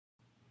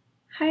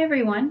Hi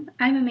everyone,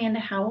 I'm Amanda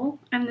Howell.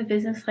 I'm the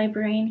business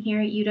librarian here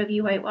at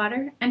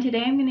UW-Whitewater, and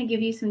today I'm going to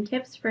give you some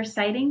tips for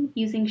citing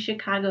using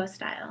Chicago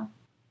style.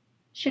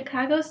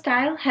 Chicago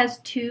style has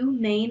two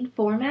main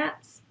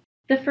formats.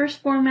 The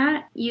first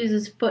format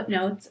uses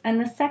footnotes,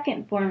 and the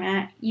second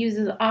format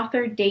uses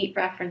author date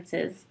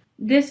references.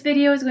 This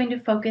video is going to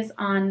focus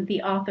on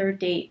the author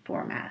date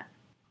format.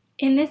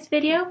 In this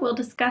video, we'll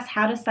discuss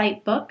how to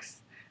cite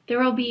books.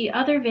 There will be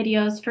other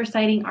videos for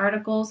citing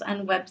articles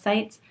and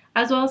websites,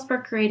 as well as for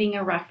creating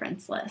a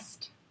reference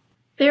list.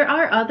 There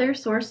are other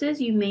sources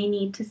you may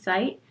need to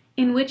cite,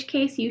 in which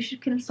case you should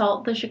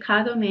consult the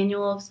Chicago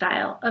Manual of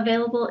Style,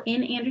 available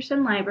in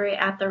Andersen Library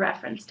at the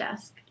reference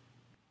desk.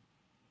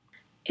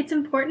 It's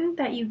important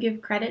that you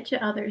give credit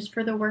to others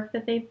for the work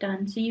that they've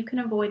done so you can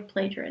avoid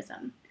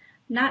plagiarism.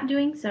 Not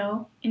doing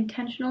so,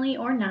 intentionally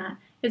or not,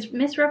 is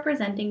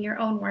misrepresenting your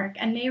own work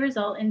and may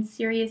result in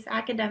serious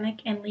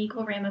academic and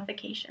legal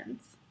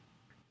ramifications.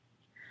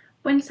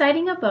 When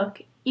citing a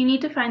book, you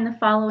need to find the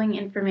following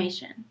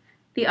information: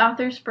 the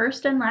author's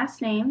first and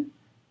last name,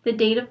 the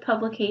date of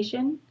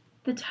publication,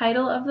 the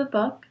title of the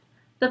book,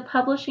 the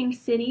publishing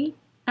city,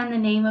 and the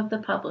name of the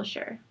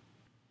publisher.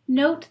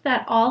 Note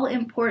that all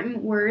important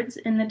words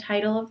in the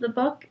title of the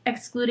book,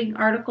 excluding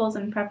articles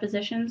and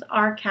prepositions,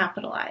 are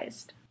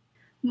capitalized.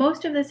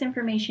 Most of this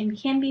information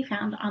can be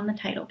found on the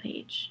title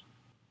page.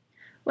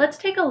 Let's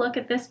take a look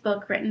at this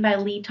book written by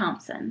Lee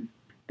Thompson.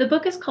 The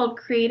book is called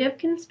Creative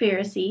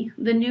Conspiracy: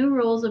 The New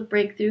Rules of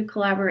Breakthrough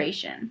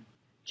Collaboration.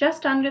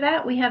 Just under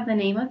that, we have the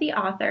name of the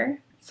author.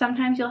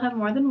 Sometimes you'll have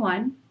more than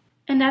one.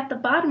 And at the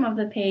bottom of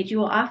the page, you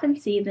will often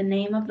see the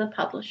name of the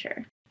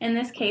publisher. In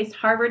this case,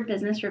 Harvard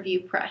Business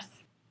Review Press.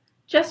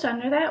 Just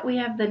under that, we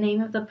have the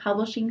name of the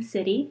publishing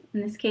city,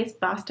 in this case,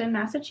 Boston,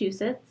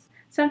 Massachusetts.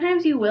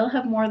 Sometimes you will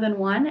have more than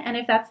one, and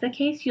if that's the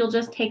case, you'll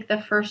just take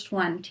the first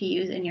one to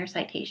use in your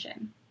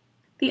citation.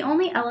 The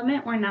only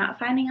element we're not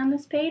finding on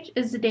this page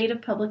is the date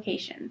of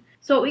publication.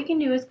 So what we can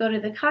do is go to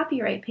the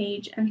copyright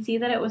page and see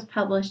that it was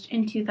published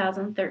in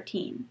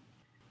 2013.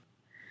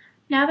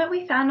 Now that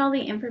we found all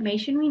the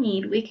information we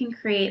need, we can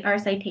create our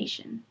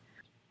citation.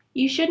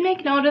 You should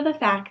make note of the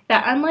fact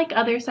that unlike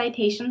other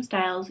citation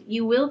styles,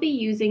 you will be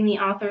using the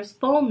author's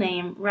full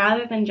name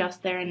rather than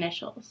just their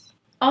initials.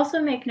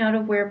 Also make note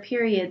of where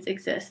periods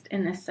exist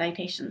in this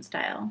citation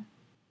style.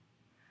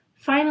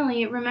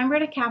 Finally, remember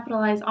to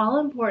capitalize all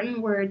important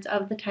words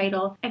of the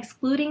title,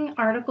 excluding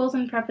articles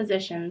and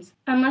prepositions,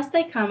 unless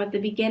they come at the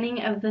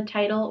beginning of the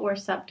title or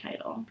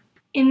subtitle.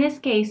 In this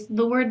case,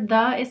 the word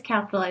 "the" is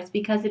capitalized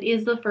because it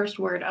is the first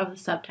word of the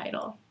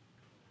subtitle.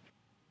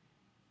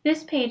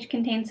 This page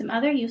contains some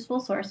other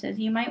useful sources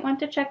you might want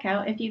to check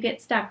out if you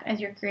get stuck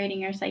as you're creating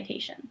your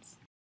citations.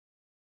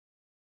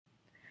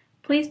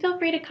 Please feel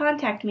free to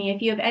contact me if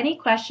you have any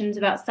questions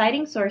about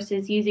citing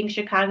sources using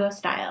Chicago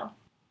style.